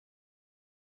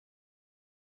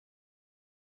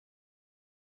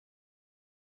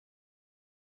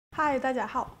嗨，大家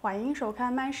好，欢迎收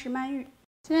看曼食慢语。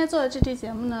今天做的这期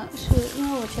节目呢，是因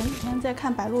为我前几天在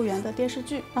看《白鹿原》的电视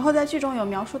剧，然后在剧中有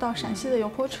描述到陕西的油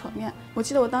泼扯面。我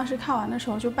记得我当时看完的时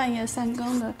候，就半夜3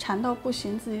更的馋到不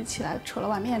行，自己起来扯了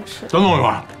碗面吃。再弄一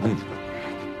碗。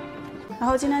然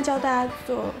后今天教大家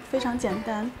做非常简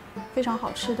单、非常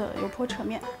好吃的油泼扯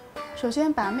面。首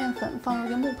先把面粉放入一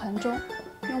个木盆中，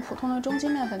用普通的中筋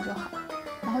面粉就好。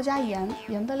然后加盐，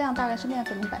盐的量大概是面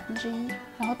粉的1%。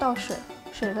然后倒水，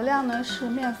水的量呢是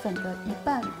面粉的1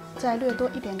半，再略多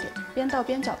一点点，边倒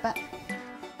边搅拌。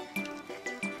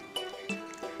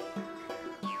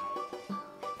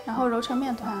然后揉成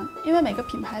面团，因为每个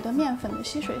品牌的面粉的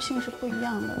吸水性是不一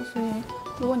样的，所以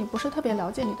如果你不是特别了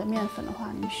解你的面粉的话，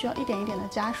你需要一点一点的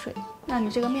加水，让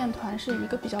你这个面团是一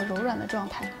个比较柔软的状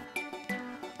态。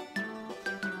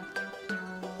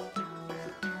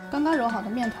刚刚揉好的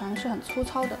面团是很粗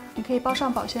糙的，你可以包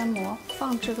上保鲜膜，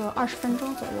放置个20分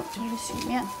钟左右，就是醒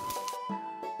面。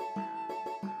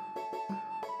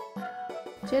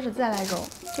接着再来揉，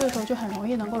这个时候就很容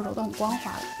易能够揉得很光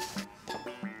滑了。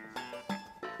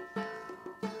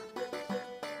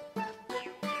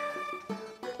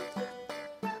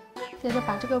接着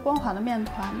把这个光滑的面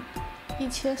团一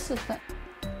切4份。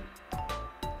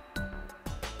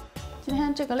今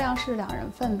天这个量是2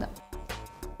人份的。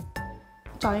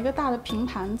找一个大的平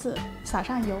盘子，撒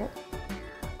上油，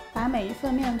把每一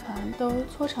份面团都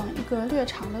搓成一个略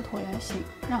长的椭圆形，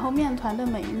然后面团的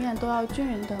每一面都要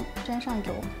均匀的沾上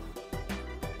油。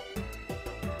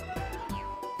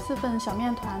4份小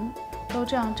面团都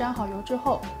这样沾好油之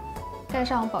后，盖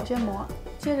上保鲜膜，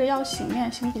接着要醒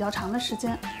面，醒比较长的时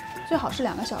间，最好是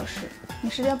2个小时。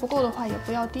你时间不够的话，也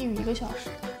不要低于1个小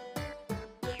时。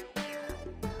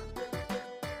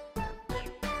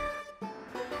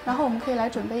然后我们可以来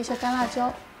准备一些干辣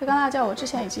椒。这干辣椒我之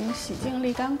前已经洗净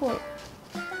沥干过了，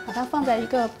把它放在一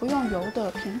个不用油的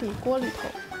平底锅里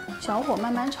头，小火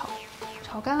慢慢炒。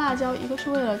炒干辣椒，一个是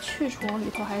为了去除里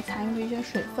头还残余的一些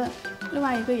水分，另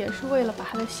外一个也是为了把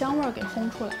它的香味给烘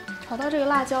出来。炒到这个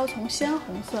辣椒从鲜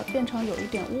红色变成有一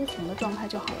点乌红的状态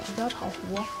就好了，不要炒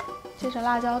糊哦。接着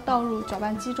辣椒倒入搅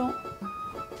拌机中，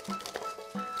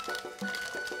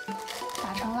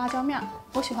打成辣椒面。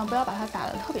我喜欢不要把它打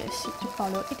得特别细，就保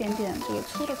留一点点这个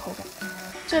粗的口感。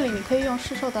这里你可以用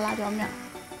市售的辣椒面，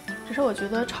只是我觉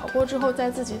得炒过之后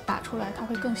再自己打出来它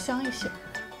会更香一些。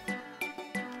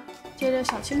接着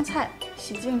小青菜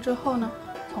洗净之后呢，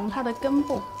从它的根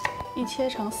部一切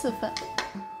成4份。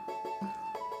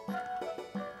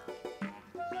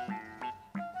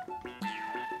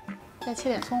再切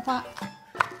点葱花，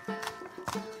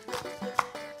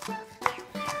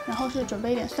然后是准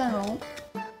备一点蒜蓉。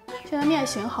现在面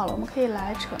醒好了，我们可以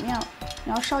来扯面了。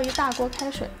你要烧一大锅开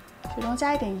水，水中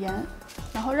加一点盐，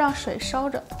然后让水烧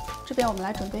着。这边我们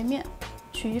来准备面，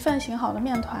取一份醒好的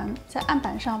面团，在案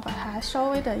板上把它稍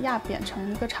微的压扁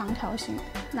成一个长条形，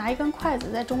拿一根筷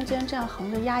子在中间这样横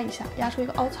着压一下，压出一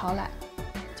个凹槽来。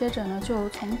接着呢，就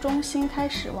从中心开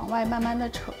始往外慢慢的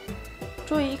扯，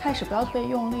注意一开始不要特别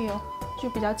用力哦，就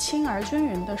比较轻而均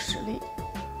匀的使力，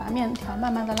把面条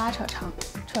慢慢的拉扯长。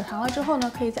扯长了之后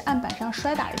呢，可以在案板上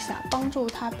摔打一下，帮助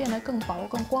它变得更薄、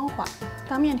更光滑。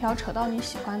当面条扯到你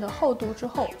喜欢的厚度之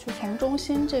后，就从中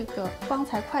心这个刚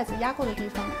才筷子压过的地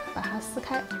方把它撕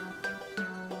开，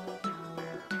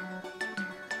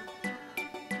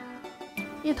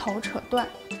一头扯断，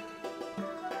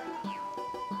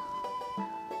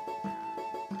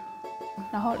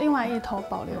然后另外一头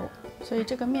保留，所以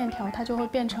这个面条它就会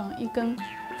变成一根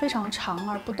非常长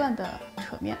而不断的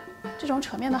扯面。这种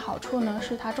扯面的好处呢，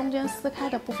是它中间撕开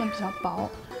的部分比较薄，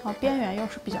然后边缘又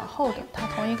是比较厚的，它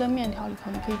同一根面条里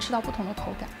头你可以吃到不同的口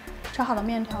感。扯好的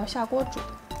面条下锅煮，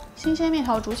新鲜面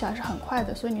条煮起来是很快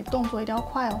的，所以你动作一定要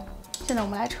快哦。现在我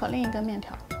们来扯另一根面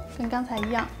条，跟刚才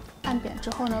一样，按扁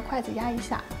之后呢，筷子压一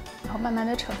下，然后慢慢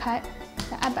的扯开，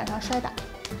在案板上摔打。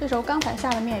这时候刚才下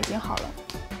的面已经好了，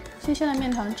新鲜的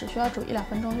面条只需要煮1-2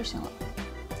分钟就行了。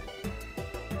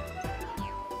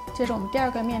接着我们第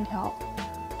2根面条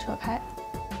扯开，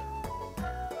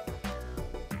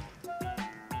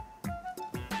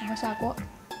然后下锅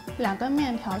，2根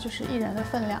面条就是1人的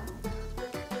分量，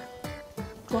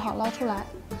煮好捞出来。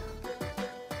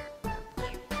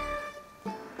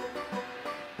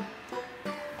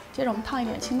接着我们烫一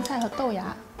点青菜和豆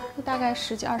芽，大概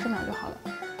10几20秒就好了，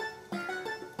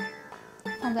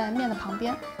放在面的旁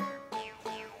边。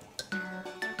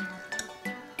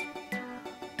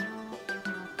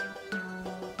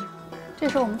这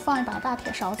时候我们放一把大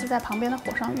铁勺子在旁边的火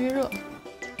上预热，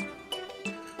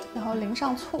然后淋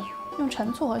上醋，用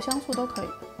陈醋和香醋都可以，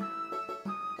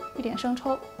一点生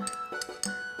抽，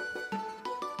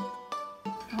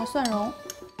然后蒜蓉，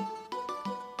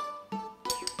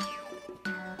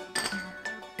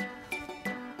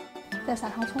再撒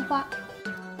上葱花，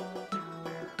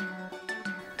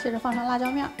接着放上辣椒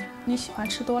面，你喜欢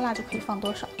吃多辣就可以放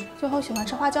多少。最后喜欢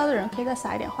吃花椒的人可以再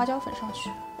撒一点花椒粉上去，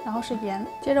然后是盐。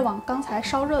接着往刚才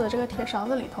烧热的这个铁勺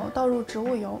子里头倒入植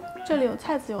物油，这里有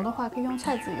菜籽油的话可以用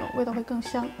菜籽油，味道会更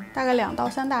香，大概2到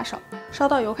3大勺。烧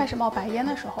到油开始冒白烟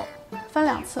的时候，分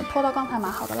2次泼到刚才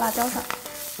码好的辣椒上，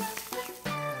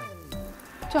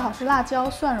最好是辣椒、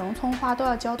蒜蓉、葱花都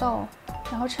要焦到哦。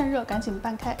然后趁热赶紧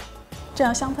拌开，这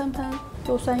样香喷喷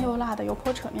又酸又辣的油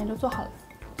泼扯面就做好了。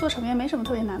做扯面没什么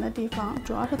特别难的地方，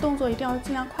主要是动作一定要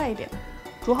尽量快一点。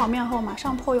煮好面后马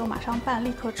上泼油，马上拌，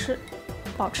立刻吃，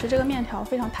保持这个面条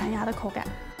非常弹牙的口感。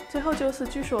最后就是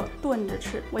据说炖着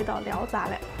吃，味道聊杂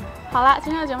了。好了，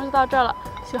今天的节目就到这儿了。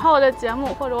喜欢我的节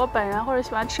目或者我本人或者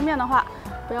喜欢吃面的话，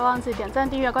不要忘记点赞、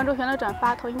订阅、关注、评论、转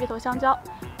发、投硬币、投香蕉。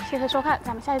谢谢收看，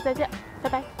咱们下期再见，拜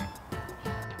拜。